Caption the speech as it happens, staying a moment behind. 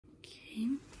Okay.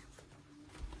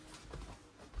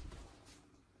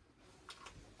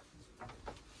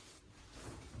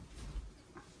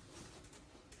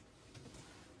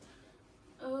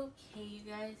 Okay, you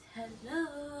guys,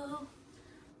 hello.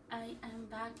 I am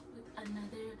back with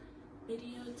another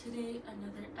video today,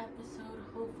 another episode.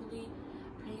 Hopefully,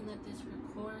 praying that this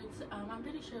records. I'm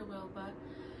pretty sure it will, but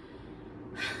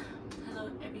hello,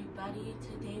 everybody.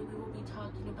 Today we will be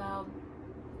talking about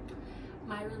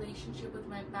my relationship with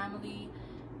my family.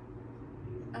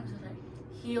 I'm so sorry.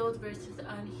 Healed versus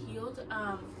unhealed.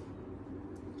 I'm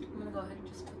gonna go ahead and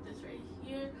just put this right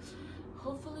here.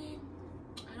 Hopefully,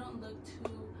 I don't look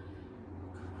too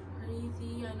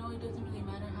crazy. I know it doesn't really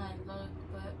matter how I look,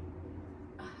 but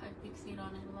I fixate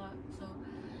on it a lot. So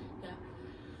yeah.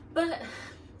 But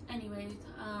anyways,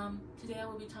 today I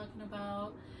will be talking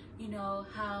about,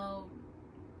 how,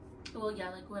 well,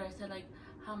 yeah, like what I said, like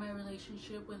how my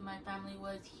relationship with my family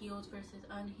was healed versus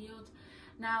unhealed.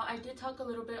 Now, I did talk a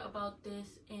little bit about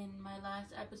this in my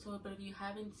last episode, but if you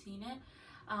haven't seen it,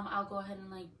 I'll go ahead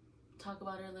and like talk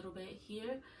about it a little bit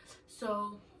here.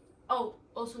 So, oh,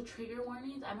 also trigger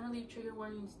warnings. I'm gonna leave trigger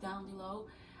warnings down below,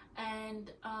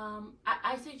 and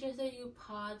I suggest that you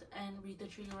pause and read the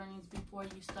trigger warnings before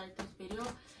you start this video,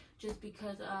 just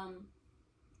because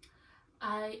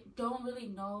I don't really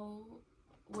know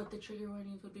what the trigger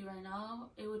warnings would be right now.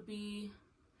 It would be,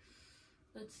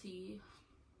 let's see,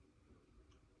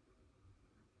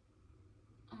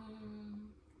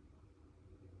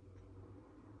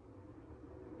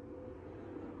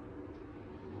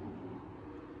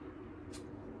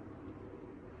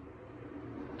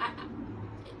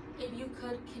 if you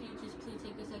could, can you just please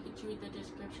take a second to read the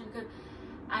description? Because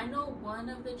I know one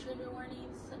of the trigger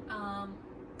warnings,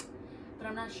 but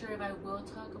I'm not sure if I will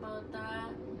talk about that.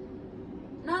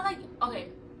 Not like, okay,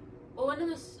 one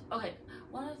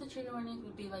of the trigger warnings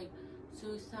would be like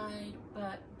suicide,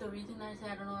 but the reason that I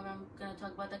say I don't know if I'm gonna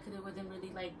talk about that, because it wasn't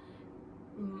really like,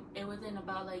 it wasn't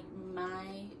about like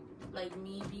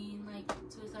me being like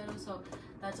suicidal, so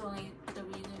that's only the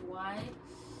reason why.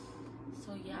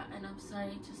 So yeah, and I'm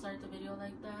sorry to start the video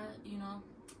like that, I know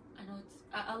it's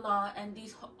a lot, and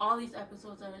all these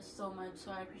episodes are so much, so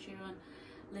I appreciate everyone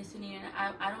listening, and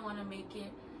I don't want to make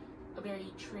it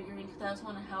very triggering, because I just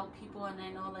want to help people, and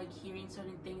I know like hearing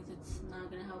certain things, it's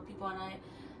not going to help people, and I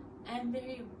am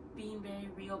being very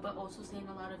real, but also saying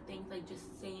a lot of things, like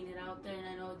just saying it out there, and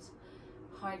I know it's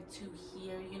hard to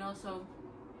hear, so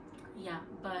yeah.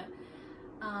 But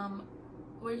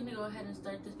we're gonna go ahead and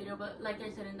start this video. But like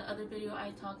I said in the other video,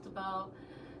 I talked about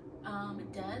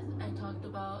death. I talked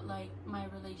about like my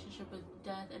relationship with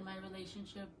death and my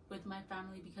relationship with my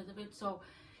family because of it. So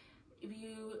if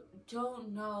you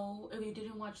don't know, if you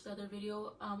didn't watch the other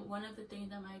video, one of the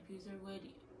things that my abuser would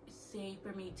say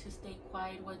for me to stay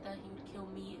quiet was that he would kill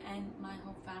me and my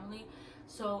whole family.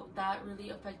 So that really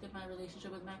affected my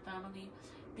relationship with my family,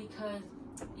 because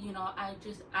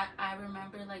I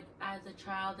remember like as a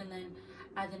child, and then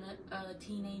as a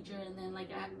teenager, and then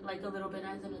like a little bit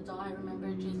as an adult, I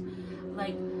remember just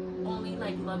like only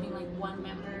like loving like one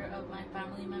member of my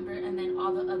family member, and then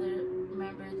all the other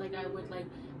members, like I would like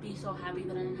be so happy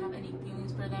that I didn't have any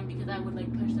feelings for them, because I would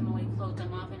like push them away, close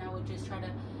them off, and I would just try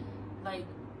to like,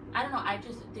 I don't know, I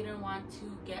just didn't want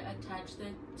to get attached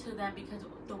to them, because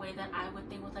the way that I would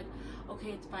think was like,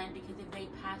 okay, it's fine, because if they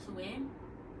pass away,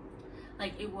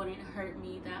 like it wouldn't hurt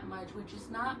me that much, which is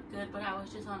not good. But I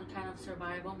was just on kind of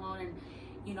survival mode, and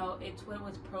it's what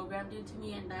was programmed into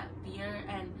me, and that fear.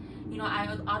 And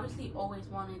I obviously always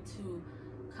wanted to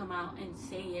come out and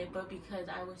say it, but because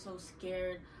I was so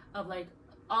scared of like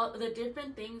all the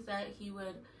different things that he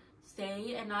would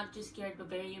say, and not just scared but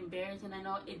very embarrassed. And I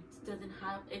know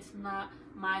it's not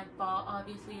my fault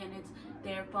obviously, and it's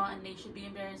their fault, and they should be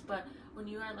embarrassed. But when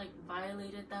you are like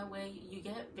violated that way, you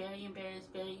get very embarrassed,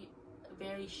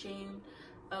 very ashamed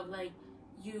of like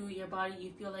your body.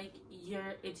 You feel like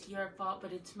it's your fault,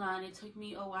 but it's not. And it took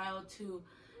me a while to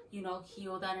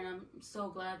heal that, and I'm so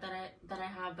glad that I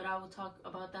have. But I will talk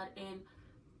about that in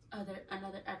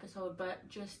another episode. But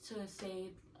just to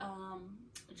say,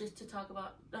 just to talk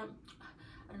about I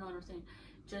don't know what I'm saying,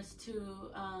 just to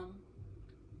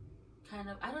kind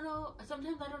of, I don't know,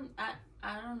 sometimes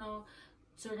I don't know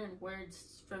certain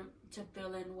words to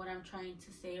fill in what I'm trying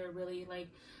to say, or really like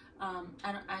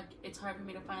it's hard for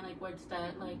me to find like words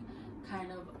that like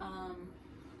kind of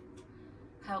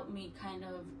help me kind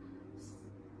of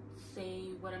say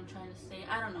what I'm trying to say.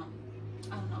 I don't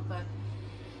know, but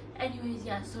anyways,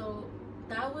 yeah. So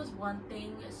that was one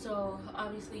thing. So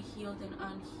obviously healed and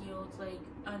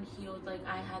unhealed. Like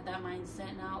I had that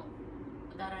mindset. Now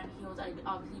that I'm healed, I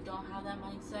obviously don't have that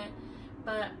mindset.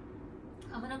 But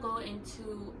I'm gonna go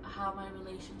into how my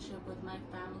relationship with my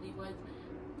family was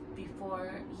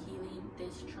before healing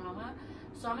this trauma.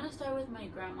 So I'm gonna start with my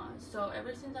grandma. So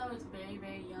ever since I was very,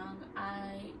 very young,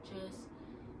 I just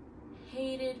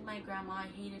hated my grandma. I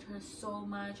hated her so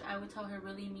much. I would tell her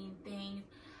really mean things.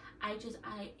 I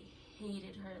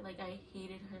hated her. Like, I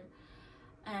hated her.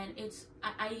 And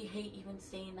I hate even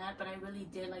saying that, but I really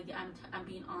did. Like, I'm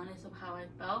being honest of how I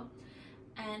felt.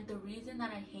 And the reason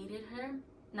that I hated her,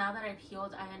 now that I've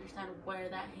healed, I understand where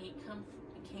that hate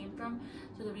came from.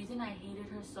 So the reason I hated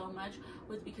her so much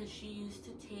was because she used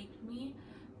to take me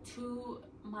to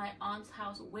my aunt's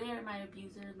house where my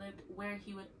abuser lived, where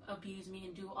he would abuse me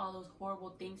and do all those horrible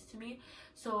things to me.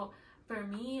 So for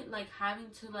me, like, having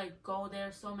to like go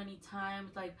there so many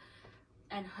times, like,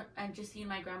 and just seeing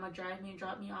my grandma drive me and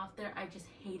drop me off there, I just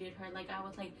hated her. Like, I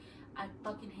was like, I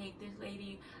fucking hate this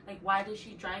lady. Like, why does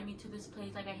she drive me to this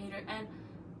place? Like, I hate her. And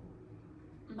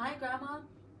my grandma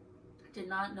did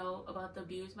not know about the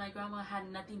abuse. My grandma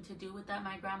had nothing to do with that.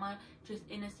 My grandma just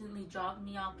innocently dropped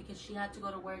me off because she had to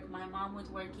go to work. My mom was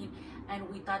working, and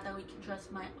we thought that we could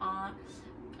trust my aunt.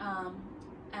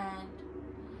 And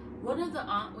one of the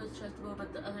aunt was trustable,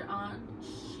 but the other aunt,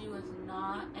 she was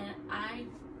not. And I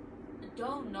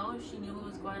don't know if she knew what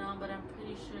was going on, but I'm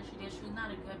pretty sure she did. She was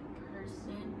not a good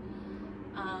person.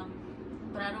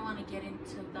 But I don't want to get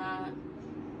into that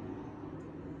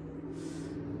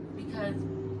because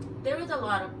there was a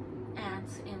lot of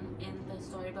aunts in the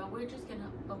story, but we're just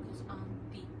gonna focus on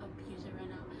the abuser right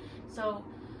now. So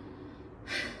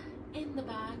in the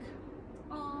back,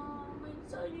 oh my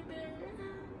sonny bear.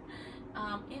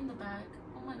 In the back,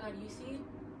 oh my god, you see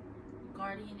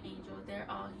guardian angel, they're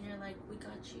all here like, we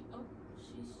got you. Oh,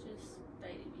 she's just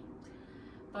biting me.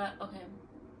 But okay,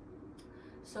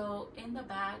 so in the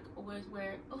back was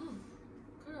where, oh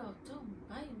girl, don't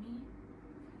bite me.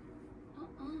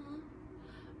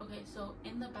 Okay, so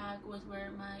in the back was where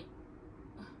my,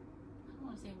 I don't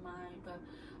want to say mine, but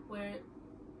where,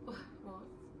 well,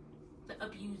 the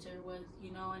abuser was,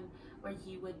 you know, and where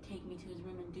he would take me to his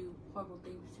room and do horrible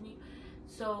things to me.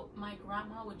 So my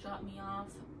grandma would drop me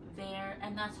off there,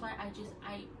 and that's why I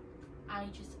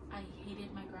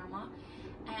hated my grandma.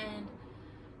 And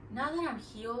now that I'm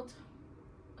healed,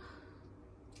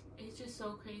 it's just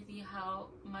so crazy how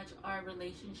much our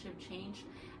relationship changed.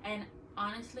 And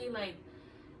honestly, like,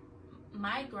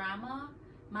 my grandma,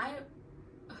 I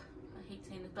hate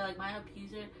saying this, but like, my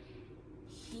abuser,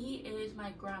 he is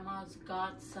my grandma's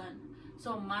godson.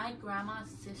 So my grandma's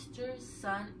sister's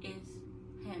son is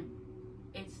him.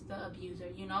 It's the abuser,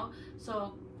 you know?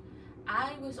 So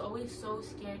I was always so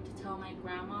scared to tell my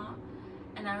grandma.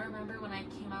 And I remember when I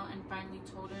came out and finally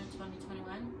told her in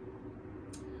 2021,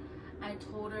 I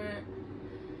told her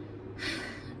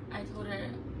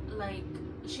like,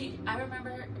 I remember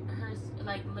her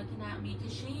like looking at me,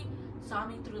 because she saw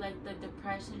me through like the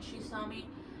depression. She saw me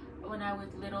when I was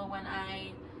little, when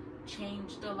I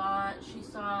changed a lot. She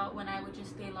saw when I would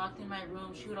just stay locked in my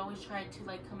room. She would always try to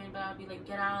like come in, but I'd be like,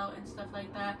 get out and stuff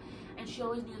like that. And she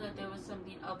always knew that there was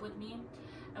something up with me.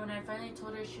 And when I finally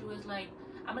told her, she was like,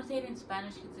 I'm gonna say it in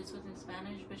Spanish because this was in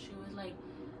Spanish, but she was like,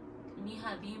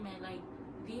 mija, dime,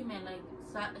 like,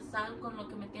 sal con lo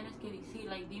que me tienes que decir,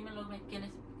 like, dime lo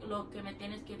que me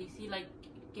tienes que decir, like,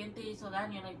 ¿quién te hizo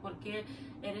daño? Like, ¿por qué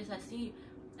eres así?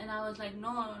 And I was like,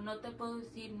 no te puedo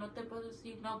decir,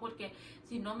 no, porque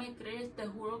si no me crees, te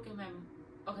juro que me,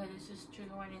 okay, this is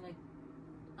trigger warning, like,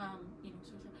 you know,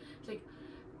 suicide. It's like,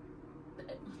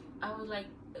 I was like,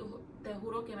 te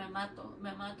juro que me mato,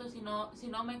 si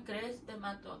no me crees, te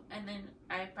mato. And then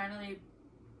I finally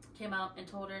came out and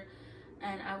told her,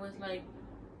 and I was like,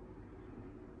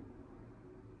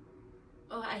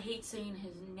 oh, I hate saying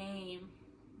his name,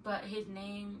 but his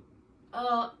name,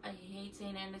 oh, I hate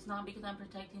saying it, and it's not because I'm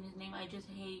protecting his name, I just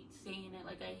hate saying it,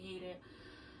 like, I hate it.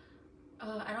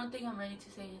 I don't think I'm ready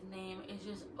to say his name. It's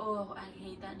just, oh, I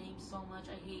hate that name so much.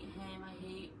 I hate him. I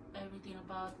hate everything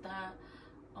about that.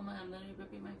 Oh my god, I'm literally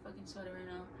ripping my fucking sweater right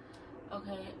now.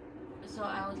 Okay, so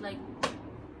I was like,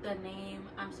 the name,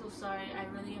 I'm so sorry. I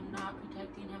really am not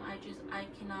protecting him. I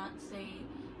cannot say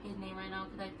his name right now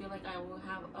because I feel like I will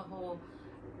have a whole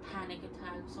panic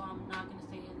attack. So I'm not going to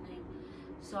say his name.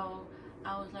 So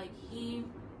I was like, he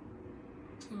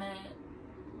met,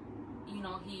 you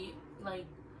know, he like,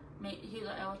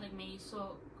 I was like, me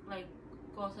hizo like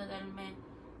cosas, él me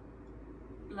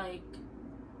like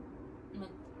me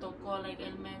tocó, like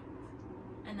él me,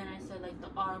 and then I said like the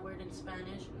R word in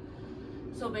Spanish.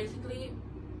 So basically,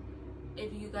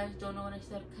 if you guys don't know what I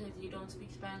said because you don't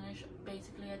speak Spanish,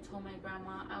 basically I told my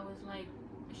grandma, I was like,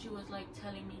 she was like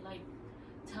telling me like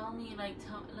tell me,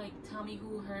 tell me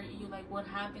who hurt you, like what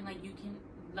happened, you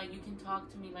can talk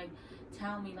to me, like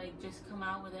tell me, like just come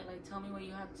out with it, like tell me what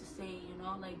you have to say,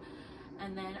 like.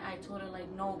 And then I told her, like,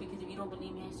 no, because if you don't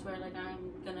believe me, I swear, like,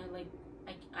 I'm gonna, like,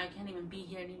 I can't even be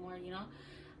here anymore,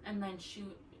 And then she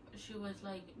was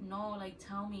like, no, like,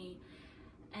 tell me.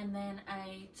 And then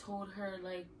I told her,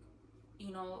 like,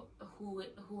 who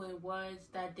it was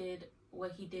that did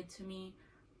what he did to me.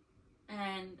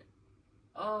 And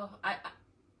oh, I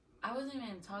wasn't even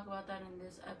gonna talk about that in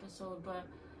this episode, but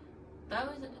that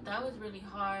was really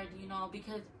hard,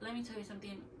 because let me tell you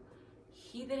something.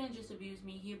 He didn't just abuse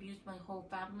me, he abused my whole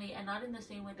family, and not in the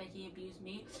same way that he abused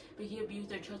me, but he abused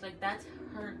their children. Like, that's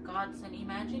her godson.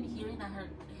 Imagine hearing that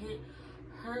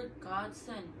her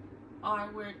godson,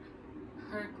 R-word,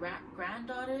 her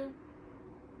granddaughter.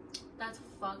 That's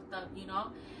fucked up,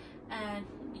 And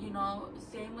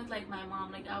same with, like, my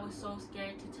mom. Like, I was so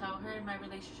scared to tell her, and my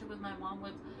relationship with my mom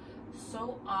was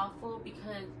so awful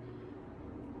because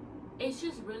it's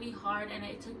just really hard, and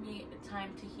it took me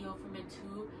time to heal from it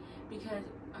too, because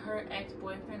her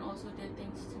ex-boyfriend also did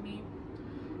things to me,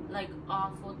 like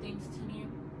awful things to me,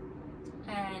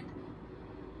 and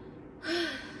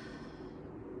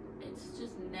it's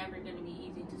just never gonna be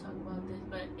easy to talk about this,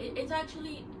 but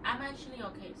I'm actually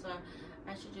okay, so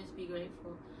I should just be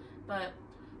grateful. But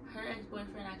her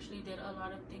ex-boyfriend actually did a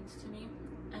lot of things to me,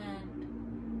 and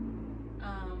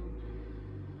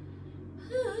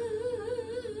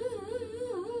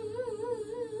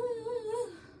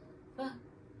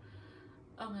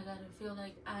oh my god, I feel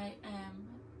like I am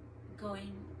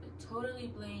going totally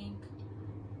blank.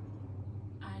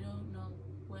 I don't know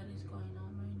what is going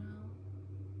on right now.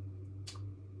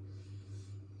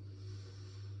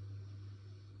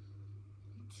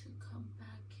 Need to come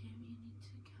back, Kim. You need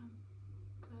to come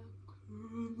back.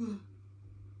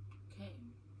 Okay.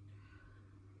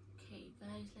 Okay,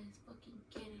 guys, let's fucking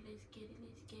get it. Let's get it.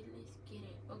 Let's get it. Let's get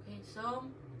it. Okay, so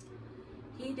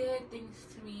he did things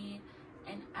to me.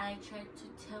 And I tried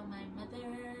to tell my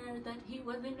mother that he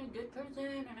wasn't a good person,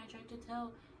 and I tried to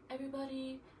tell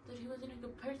everybody that he wasn't a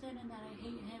good person, and that I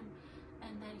hate him,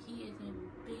 and that he is a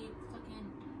big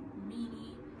fucking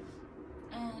meanie,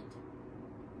 and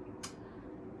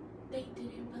they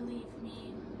didn't believe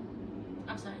me.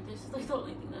 I'm sorry, this is like the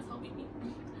only thing that's helping me.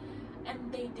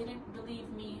 And they didn't believe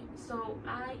me, so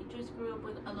I just grew up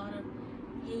with a lot of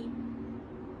hate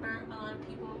for a lot of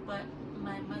people, but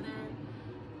my mother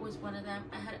was one of them.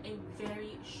 I had a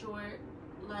very short,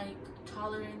 like,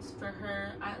 tolerance for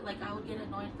her. I would get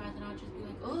annoyed fast, and I would just be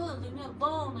like, oh, leave me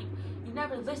alone, like, you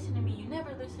never listen to me, you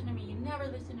never listen to me, you never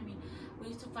listen to me. We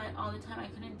used to fight all the time. I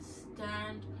couldn't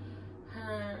stand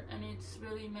her, and it's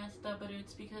really messed up, but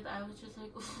it's because I was just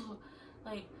like, ugh.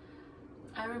 Like,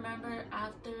 I remember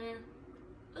after,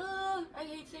 I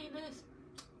hate saying this,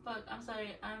 fuck, I'm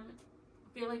sorry, I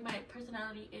feel like my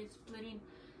personality is splitting.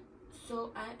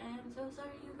 So I am so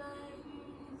sorry, you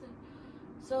guys.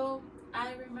 So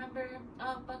I remember,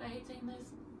 oh fuck, I hate saying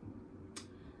this.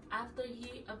 After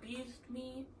he abused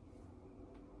me,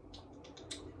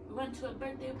 we went to a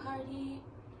birthday party.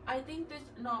 I think this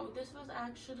was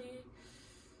actually,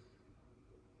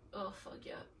 oh fuck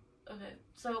yeah. Okay,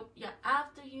 so yeah,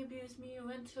 after he abused me, we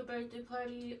went to a birthday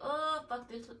party. Oh fuck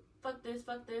this, fuck this,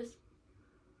 fuck this.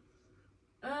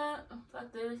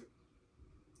 Fuck this.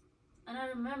 And I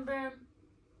remember,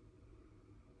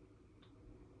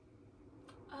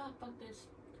 fuck this.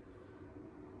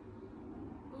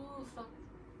 Ooh, fuck.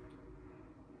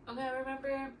 Okay, I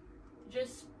remember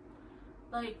just,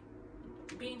 like,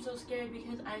 being so scared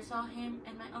because I saw him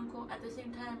and my uncle at the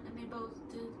same time, and they both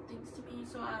did things to me,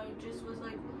 so I just was,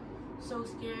 like, so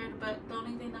scared. But the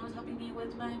only thing that was helping me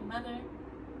was my mother.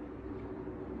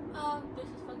 This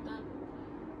is fucked up.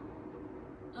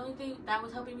 The only thing that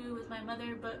was helping me was my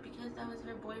mother, but because that was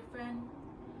her boyfriend,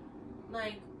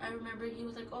 like, I remember he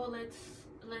was like, oh, let's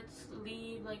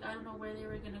leave, like, I don't know where they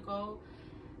were gonna go,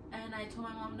 and I told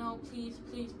my mom, no, please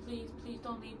don't leave, please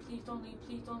don't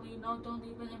leave, no, don't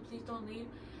leave with him, please don't leave.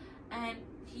 And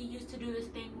he used to do this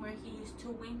thing where he used to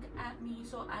wink at me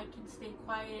so I can stay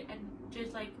quiet, and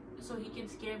just, like, so he can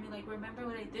scare me, like, remember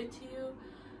what I did to you?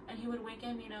 And he would wink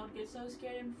at me, and I would get so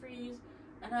scared and freeze.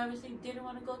 And I obviously didn't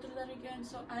want to go through that again,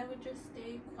 so I would just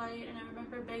stay quiet. And I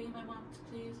remember begging my mom to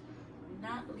please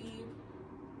not leave.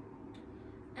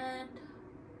 And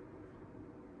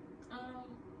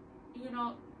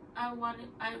I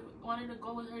wanted to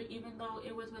go with her, even though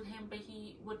it was with him. But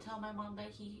he would tell my mom that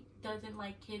he doesn't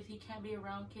like kids, he can't be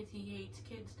around kids, he hates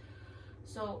kids.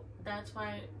 So that's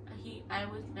why I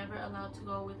was never allowed to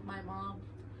go with my mom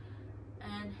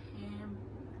and him.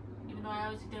 Even though I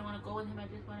obviously didn't want to go with him, I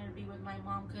just wanted to be with my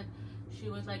mom, because she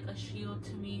was like a shield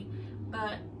to me.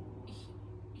 But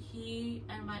he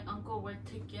and my uncle worked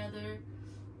together,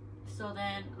 so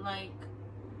then like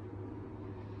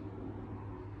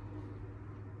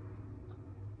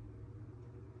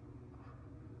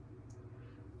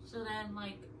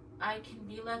I can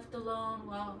be left alone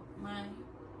while my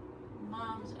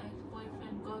mom's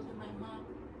ex-boyfriend goes with my mom,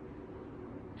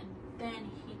 and then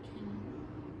he can,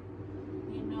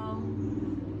 you know.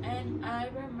 And I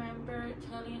remember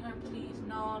telling her, please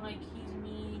no, like he's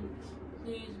mean,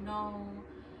 please no.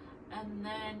 And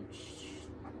then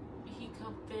he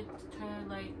convinced her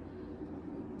like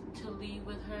to leave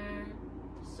with her.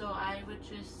 So I was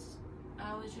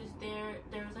just there.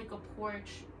 There was like a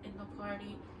porch in the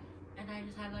party, and I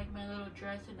just had like my little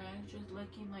dress, and I was just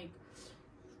looking like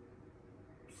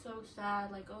so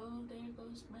sad, like, oh, there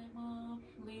goes my mom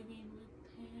leaving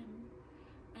with him,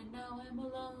 and now I'm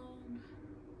alone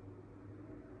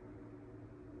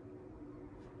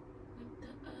with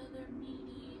the other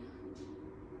me.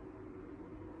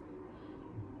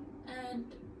 And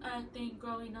I think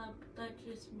growing up, that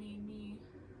just made me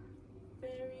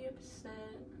very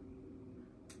upset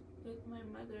with my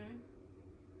mother.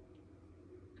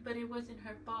 But it wasn't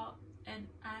her fault, and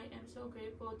I am so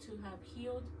grateful to have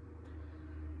healed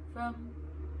from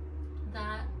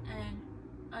that and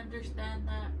understand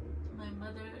that my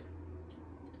mother,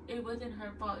 it wasn't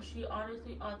her fault. She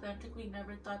honestly, authentically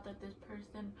never thought that this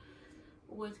person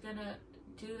was gonna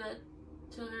do that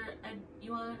to her. And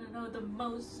you want to know the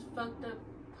most fucked up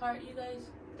part, you guys?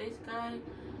 This guy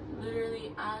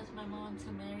literally asked my mom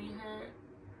to marry her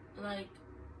like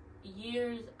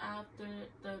years after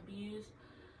the abuse,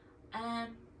 and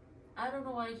I don't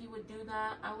know why he would do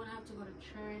that. I would have to go to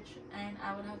church, and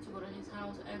I would have to go to his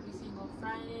house every single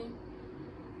Friday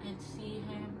and see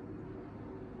him,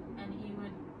 and he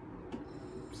would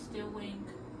still wink,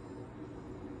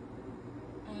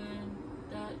 and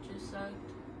that just sucked.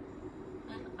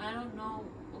 And I don't know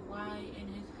why in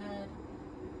his head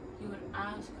he would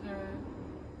ask her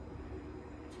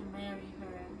to marry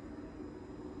her,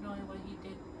 knowing what he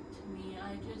did to me.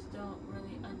 I just don't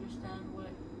really understand what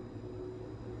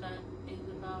that is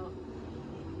about.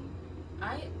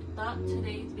 I thought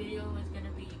today's video was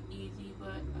gonna be easy,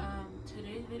 but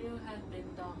today's video has been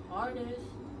the hardest.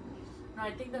 No,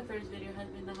 I think the first video has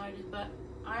been the hardest, but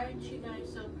aren't you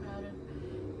guys so proud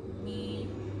of me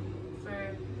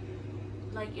for,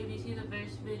 like, if you see the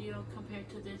first video compared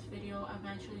to this video, I'm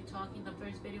actually talking. The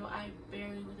first video I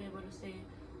barely was able to say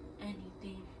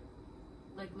anything,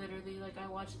 like literally, like I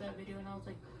watched that video and I was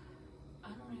like, I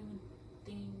don't even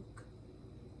think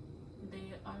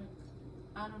they are,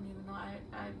 I don't even know.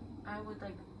 I was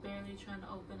like barely trying to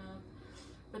open up,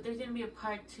 but there's gonna be a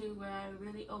part 2 where I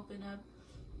really open up,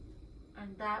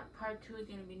 and that part 2 is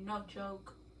gonna be no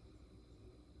joke.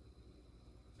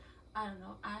 I don't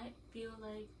know, I feel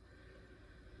like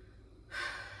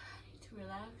I need to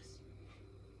relax,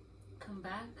 come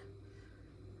back.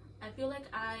 I feel like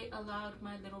I allowed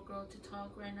my little girl to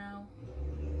talk right now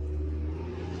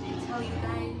and tell you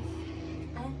guys,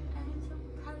 I'm so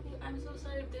proud of you. I'm so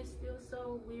sorry if this feels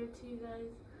so weird to you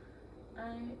guys.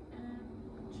 I am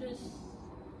just,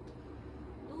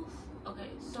 oof.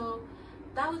 Okay, so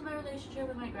that was my relationship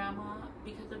with my grandma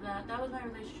because of that. That was my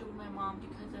relationship with my mom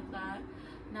because of that.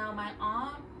 Now my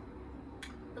aunt,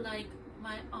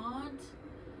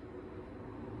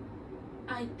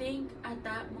 I think at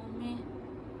that moment,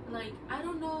 like, I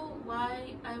don't know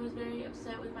why I was very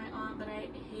upset with my aunt, but I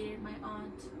hated my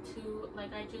aunt too.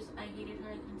 Like, I hated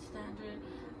her. I couldn't stand her.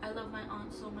 I love my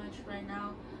aunt so much right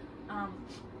now.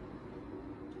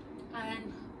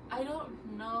 And I don't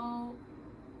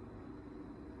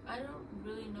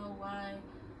really know why.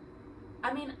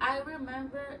 I mean, I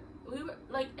remember we were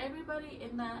like, everybody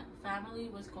in that family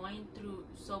was going through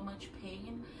so much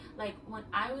pain. Like, when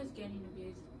I was getting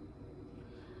abused,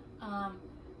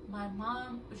 my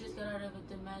mom just got out of a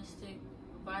domestic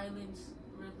violence,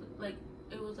 like,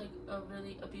 it was like a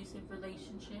really abusive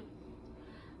relationship,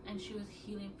 and she was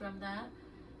healing from that.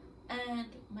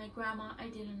 And my grandma, I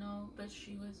didn't know, but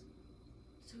she was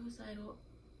suicidal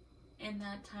in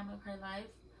that time of her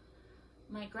life.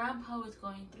 My grandpa was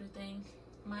going through things.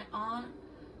 My aunt,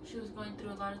 she was going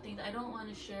through a lot of things. I don't want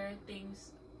to share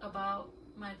things about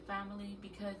my family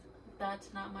because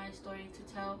that's not my story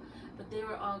to tell, but they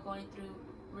were all going through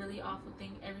really awful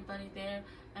things, everybody there.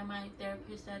 And my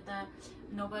therapist said that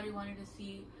nobody wanted to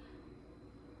see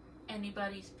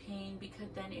anybody's pain because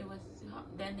then they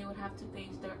would have to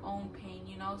face their own pain,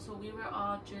 you know. So we were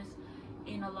all just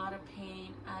in a lot of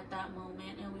pain at that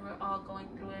moment, and we were all going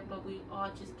through it, but we all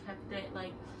just kept it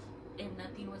like if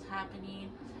nothing was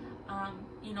happening.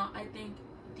 You know, I think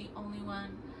the only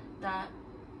one that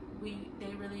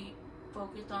they really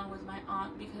focused on was my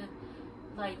aunt, because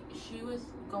like she was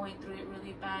going through it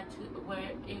really bad to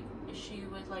where she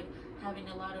was like having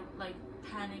a lot of like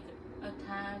panic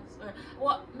attacks, or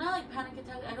well, not like panic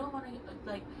attacks. I don't want to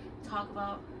like talk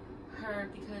about her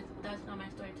because that's not my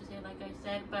story to say, like I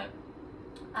said, but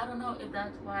I don't know if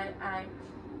that's why I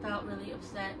felt really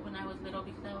upset when I was little,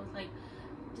 because I was like,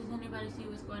 does anybody see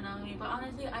what's going on with me? But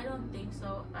honestly, I don't think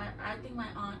so. I think my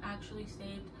aunt actually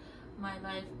saved my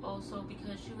life also,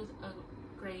 because she was a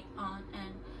great aunt,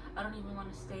 and I don't even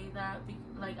want to say that,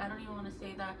 like I don't even want to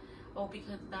say that, oh,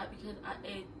 because of that, because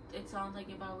it sounds like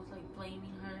if I was like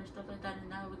blaming her and stuff like that,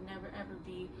 and that would never ever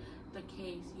be the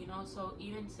case, you know. So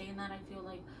even saying that, I feel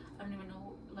like I don't even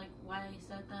know like why I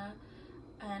said that.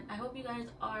 And I hope you guys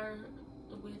are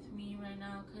with me right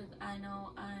now, because I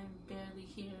know I'm barely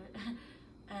here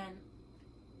and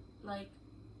like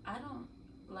I don't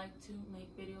like to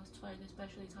make videos twice,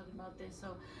 especially talking about this.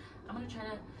 So I'm gonna try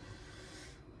to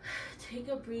take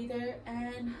a breather,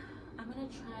 and I'm gonna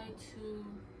try to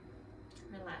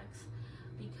relax,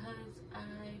 because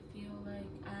I feel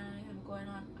like I am going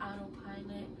on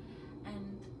autopilot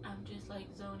and I'm just like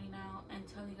zoning out and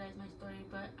telling you guys my story,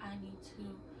 but I need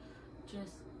to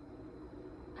just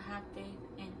have faith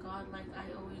in God like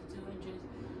I always do, and just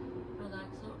relax.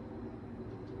 So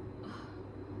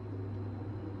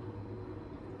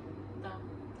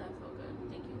that felt good.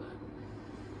 Thank you, God.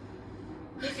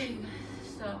 Okay, you guys.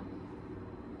 So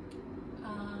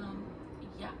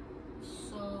yeah.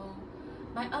 So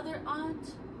my other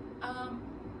aunt,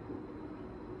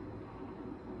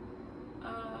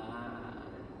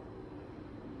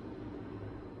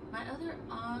 my other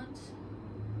aunt,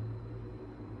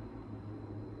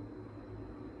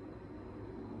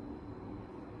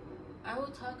 I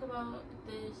will talk about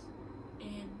this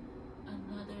in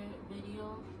another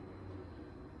video.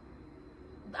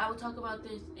 I will talk about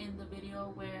this in the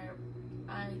video where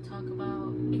I talk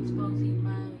about exposing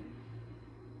my...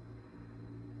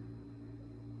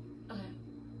 Okay.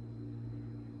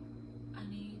 I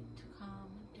need to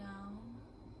calm down.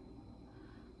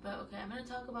 But okay, I'm going to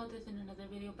talk about this in another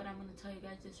video, but I'm going to tell you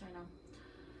guys this right now.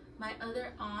 My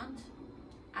other aunt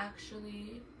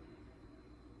actually,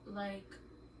 like...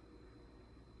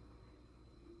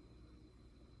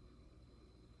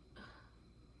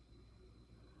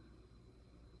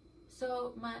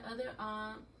 So my other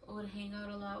aunt would hang out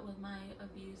a lot with my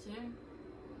abuser,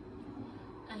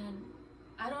 and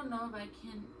I don't know if I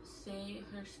can say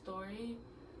her story.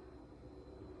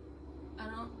 I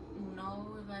don't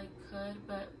know if I could,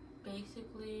 but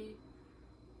basically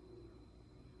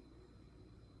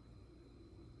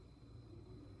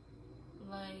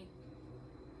like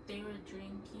they were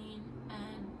drinking,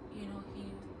 and you know, he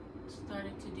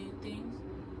started to do things.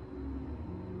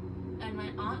 And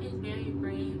my aunt is very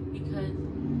brave, because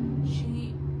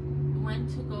she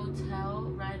went to go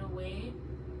tell right away,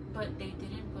 but they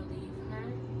didn't believe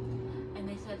her, and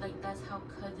they said like that's how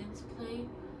cousins play.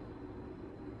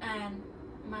 And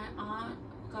my aunt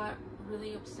got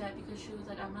really upset, because she was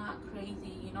like, I'm not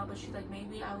crazy, you know, but she's like,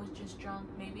 maybe I was just drunk,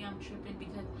 maybe I'm tripping,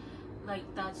 because like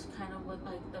that's kind of what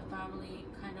like the family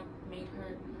kind of made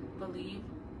her believe.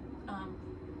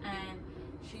 And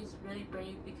she's really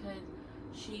brave, because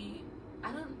she,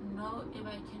 I don't know if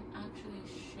I can actually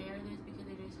share this because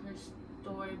it is her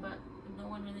story, but no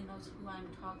one really knows who I'm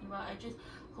talking about. I just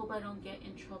hope I don't get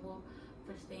in trouble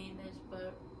for saying this,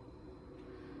 but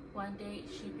one day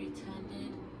she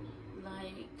pretended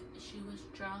like she was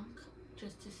drunk,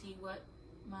 just to see what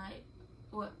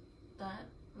that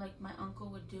like my uncle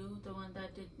would do, the one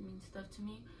that did mean stuff to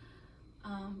me.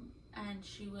 And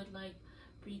she would like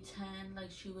pretend like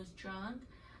she was drunk,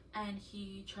 and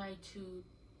he tried to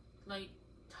like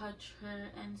touch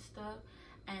her and stuff,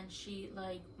 and she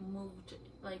like moved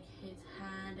like his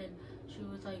hand, and she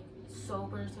was like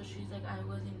sober, so she's like, I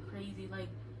wasn't crazy, like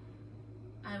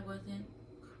I wasn't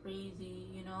crazy,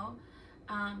 you know.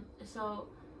 So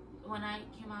when I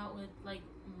came out with like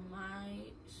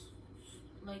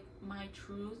my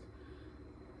truth,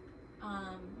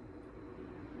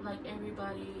 like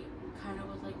everybody kind of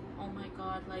was like, oh my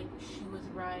god, like she was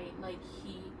right, like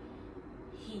he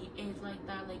is like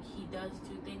that, like he does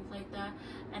do things like that.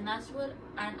 And that's what,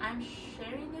 and I'm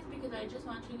sharing this because I just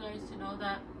want you guys to know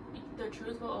that the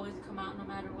truth will always come out no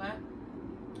matter what.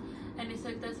 And it's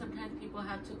like that sometimes people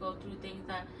have to go through things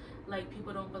that like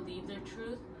people don't believe their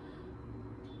truth.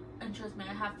 And trust me,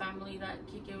 I have family that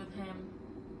kick it with him,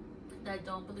 that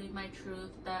don't believe my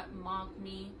truth, that mock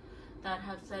me, that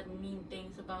have said mean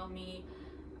things about me.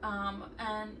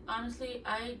 And honestly,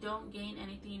 I don't gain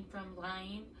anything from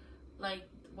lying. Like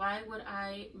why would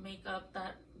I make up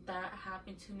that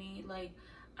happened to me? Like,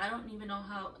 I don't even know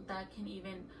how that can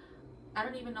even, I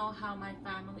don't even know how my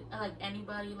family, like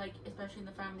anybody, like especially in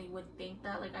the family, would think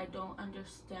that. Like, I don't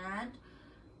understand.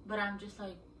 But I'm just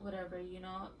like, whatever, you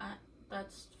know.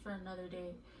 That's for another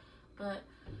day. But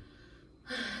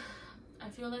I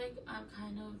feel like I'm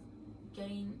kind of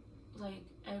getting like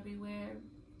everywhere,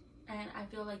 and I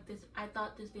feel like this, I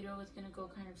thought this video was gonna go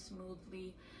kind of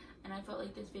smoothly, and I felt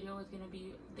like this video was gonna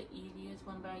be the easiest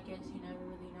one, but I guess you never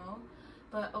really know.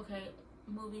 But okay,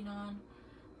 moving on.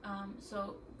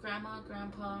 So grandma,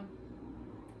 grandpa,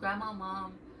 grandma,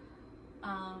 mom,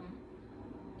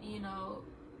 you know,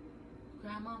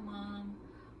 grandma, mom,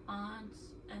 aunts,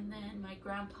 and then my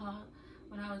grandpa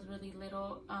when I was really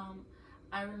little.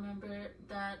 I remember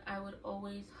that I would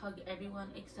always hug everyone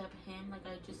except him. Like,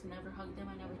 I just never hugged him,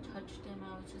 I never touched him.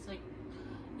 I was just like,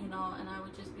 you know, and I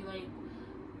would just be like,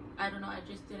 I don't know, I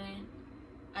just didn't,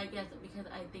 I guess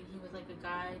because I think he was like a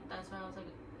guy, that's why I was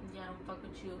like, yeah, I don't fuck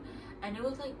with you. And it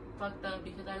was like fucked up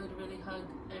because I would really hug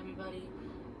everybody,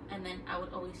 and then I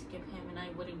would always skip him, and I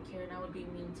wouldn't care, and I would be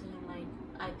mean to him. Like,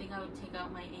 I think I would take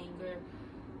out my anger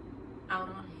out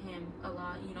on him a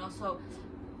lot, you know. So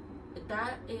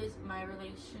that is my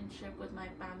relationship with my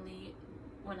family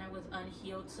when I was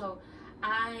unhealed. So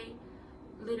I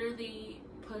literally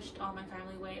pushed all my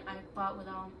family away. I fought with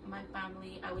all my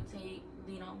family. I would say,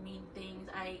 you know, mean things.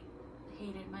 I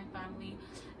hated my family.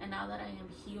 And now that I am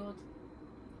healed,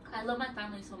 I love my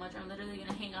family so much. I'm literally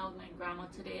gonna hang out with my grandma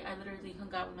today. I literally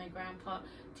hung out with my grandpa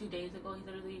 2 days ago. He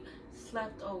literally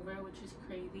slept over, which is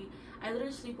crazy. I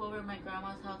literally sleep over at my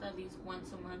grandma's house at least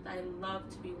once a month. I love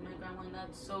to be with my grandma, and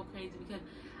that's so crazy because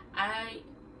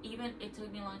it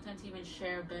took me a long time to even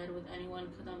share a bed with anyone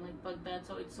because I'm like, fuck that.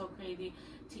 So it's so crazy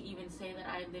to even say that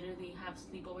I literally have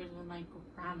sleepovers with my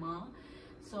grandma.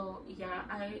 So yeah,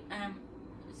 I am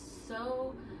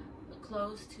so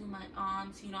close to my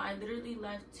aunts. You know, I literally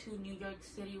left to New York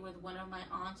City with one of my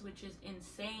aunts, which is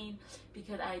insane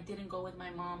because I didn't go with my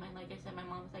mom. And like I said, my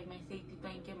mom was like my safety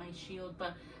blanket, my shield,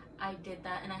 but I did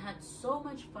that and I had so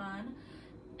much fun.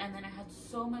 And then I had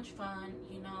so much fun,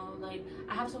 you know, like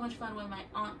I have so much fun when my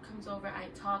aunt comes over. I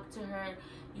talk to her,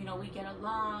 you know, we get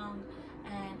along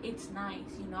and it's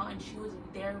nice, you know. And she was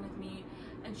there with me,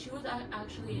 and she was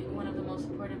actually one of the most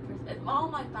supportive person. All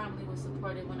my family was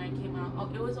supportive when I came out. Oh,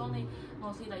 it was only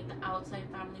mostly like the outside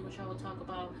family, which I will talk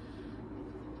about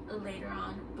later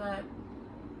on. But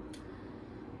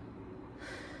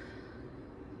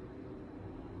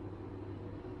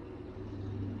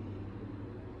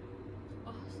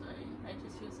oh, sorry, I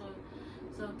just feel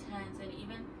so tense. And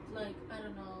even like, I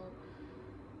don't know,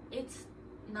 it's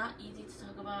not easy to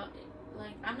talk about.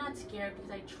 Like, I'm not scared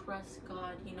because I trust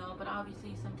God, you know. But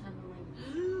obviously sometimes I'm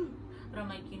like but I'm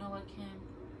like, you know what, Kim,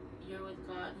 you're with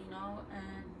God, you know.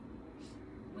 And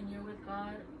when you're with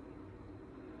God,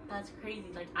 that's crazy.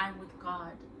 Like, I'm with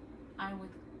God, I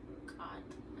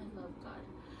love God.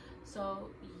 So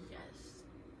yes,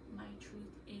 my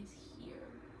truth is here.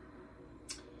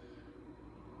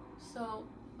 So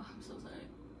I'm so sorry,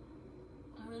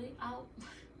 I'm really out.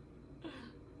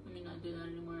 Let me not do that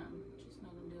anymore. I'm just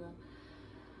not gonna do that.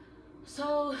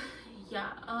 So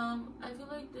yeah, I feel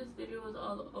like this video was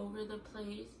all over the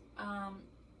place.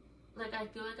 Like, I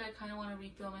feel like I kind of want to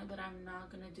refilm it, but I'm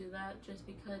not gonna do that just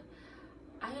because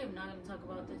I am not gonna talk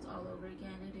about this all over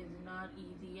again. It is not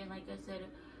easy, and like I said,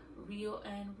 real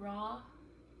and raw.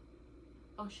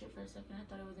 Oh shit, for a second I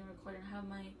thought it wasn't recording. I have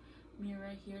my mirror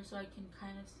right here so I can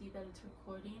kind of see that it's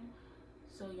recording.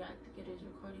 So yeah, I think it is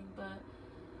recording. But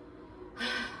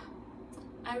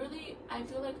I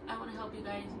feel like I want to help you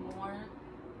guys more,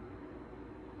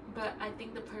 but I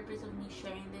think the purpose of me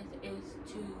sharing this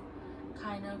is to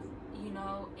kind of, you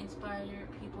know, inspire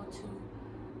people to,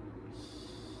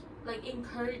 like,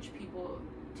 encourage people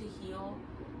to heal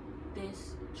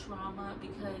this trauma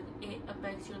because it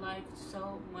affects your life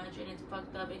so much and it's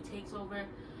fucked up. It takes over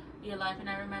your life. And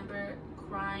I remember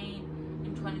crying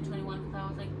in 2021 because I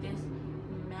was like, this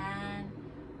man,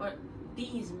 or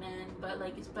these men, but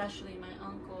like especially my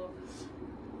uncle,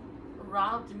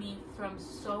 robbed me from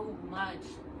so much,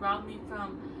 robbed me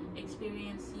from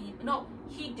experiencing, no,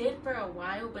 he did for a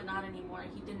while, but not anymore.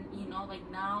 He didn't, you know. Like,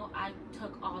 now I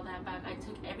took all that back. I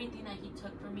took everything that he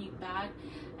took from me back,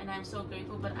 and I'm so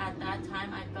grateful. But at that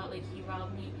time I felt like he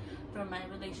robbed me from my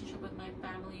relationship with my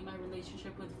family, my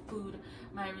relationship with food,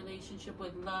 my relationship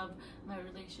with love, my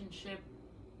relationship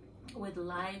with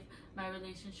life, my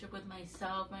relationship with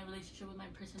myself, my relationship with my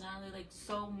personality. Like,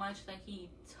 so much that he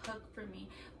took from me,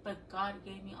 but God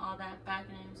gave me all that back,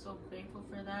 and I am so grateful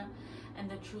for that. And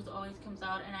the truth always comes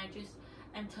out, and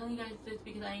I'm telling you guys this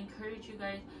because I encourage you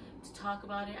guys to talk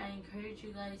about it. I encourage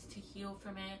you guys to heal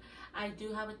from it. I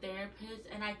do have a therapist,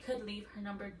 and I could leave her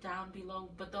number down below,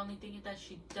 but the only thing is that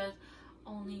she doesn't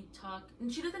only talk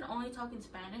in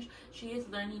Spanish. She is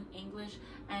learning English,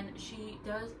 and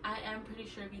I am pretty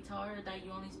sure if you tell her that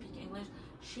you only speak English,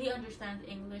 she understands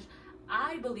English.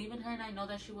 I believe in her, and I know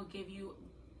that she will give you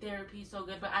therapy so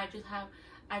good, but I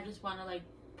just want to like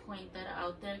point that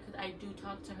out there because I do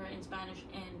talk to her in Spanish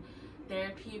in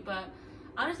therapy. But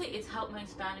honestly, it's helped my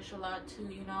Spanish a lot too,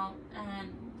 you know,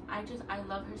 and I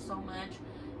love her so much.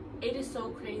 It is so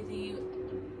crazy.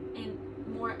 In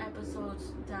more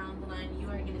episodes down the line, you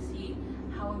are gonna see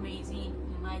how amazing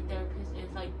my therapist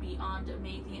is, like beyond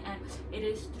amazing. And it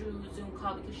is through Zoom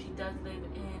call because she does live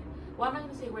in, well, I'm not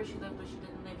gonna say where she lives, but she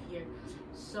doesn't live here.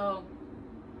 So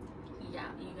yeah,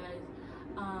 you guys,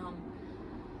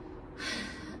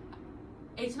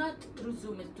 it's not through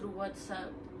Zoom, it's through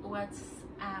WhatsApp,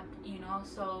 you know.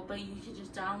 So but you should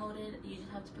just download it. You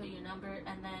just have to put your number,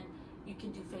 and then you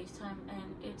can do FaceTime,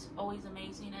 and it's always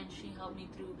amazing. And she helped me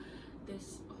through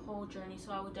this whole journey,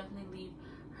 so I would definitely leave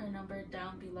her number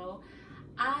down below.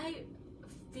 I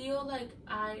feel like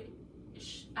I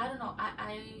don't know,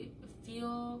 I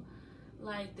feel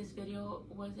like this video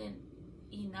wasn't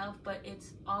enough, but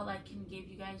it's all I can give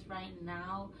you guys right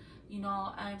now, you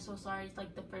know. I'm so sorry, it's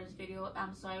like the first video.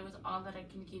 I'm sorry, it was all that I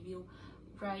can give you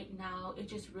right now. It's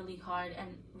just really hard,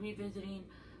 and revisiting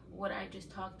what I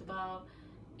just talked about,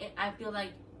 I feel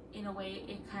like in a way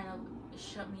it kind of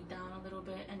shut me down a little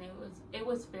bit, and it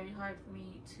was very hard for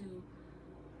me to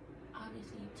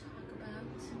obviously talk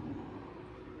about.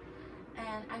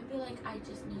 And I feel like I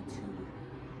just need to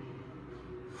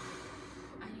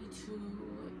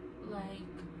like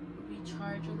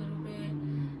recharge a little bit,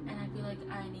 and I feel like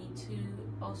I need to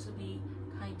also be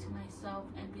kind to myself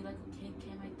and be like, okay,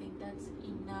 Kim, I think that's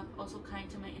enough. Also kind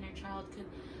to my inner child, because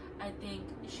I think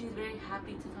she's very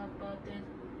happy to talk about this,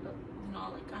 you know,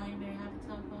 like I am very happy to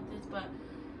talk about this, but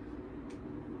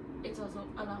it's also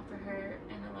a lot for her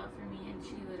and a lot for me, and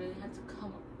she literally had to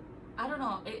come. I don't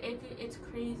know, it's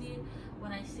crazy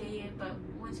when I say it, but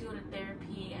once you go to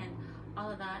therapy and all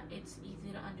of that, it's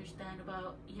easy to understand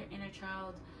about your inner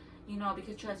child, you know.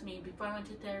 Because trust me, before I went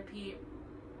to therapy,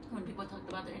 when people talked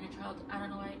about their inner child, I don't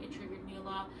know why it triggered me a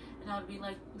lot, and I would be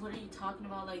like, what are you talking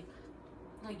about, like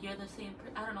you're the same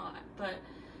I don't know. But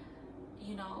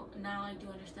you know, now I do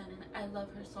understand, and I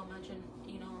love her so much. And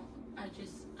you know,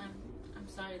 I'm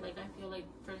sorry, like I feel like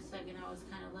for a second I was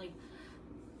kind of like,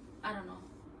 I don't know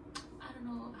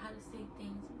how to say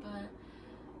things, but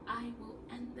I will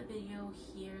end the video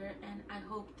here, and I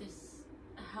hope this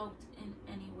helped in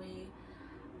any way.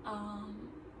 I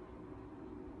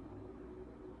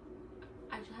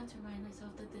just have to remind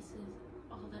myself that this is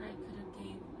all that I could have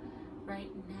gave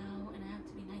right now, and I have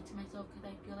to be nice to myself, because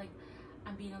I feel like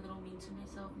I'm being a little mean to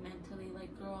myself mentally.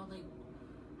 Like, girl, like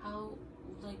how,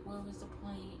 like what was the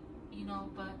point, you know?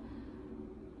 But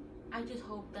I just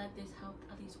hope that this helped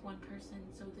at least one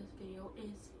person, so this video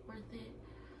is worth it.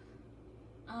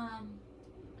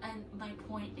 And my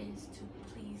point is to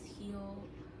please heal,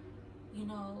 you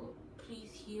know,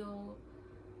 please heal,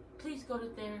 please go to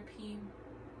therapy,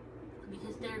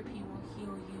 because therapy will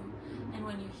heal you. And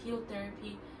when you heal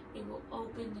therapy, it will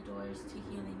open the doors to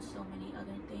healing so many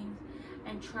other things.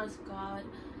 And trust God,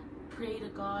 pray to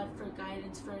God for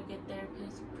guidance for a good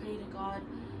therapist, pray to God,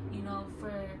 you know,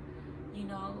 for, you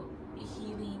know,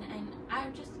 healing. And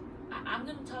I'm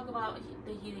gonna talk about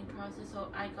the healing process,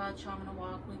 so I got you. I'm gonna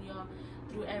walk with y'all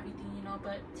through everything, you know.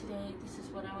 But today, this is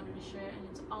what I wanted to share, and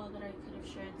it's all that I could have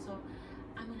shared. So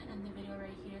I'm gonna end the video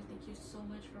right here. Thank you so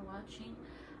much for watching.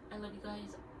 I love you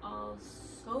guys all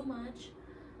so much.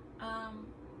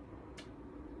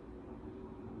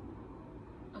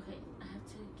 Okay, I have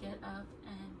to get up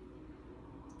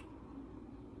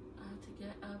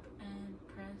and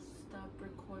press stop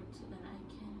record so that I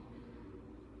can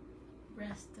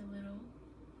rest a little.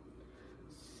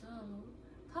 So,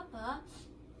 Papa,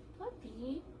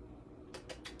 Puppy,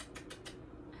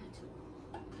 I have to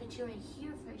put you right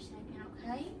here for a second,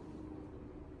 okay?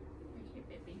 Right here,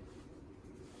 baby.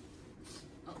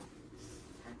 Oh,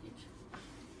 package.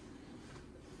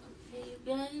 Okay, you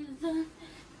guys,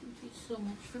 thank you so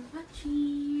much for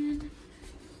watching.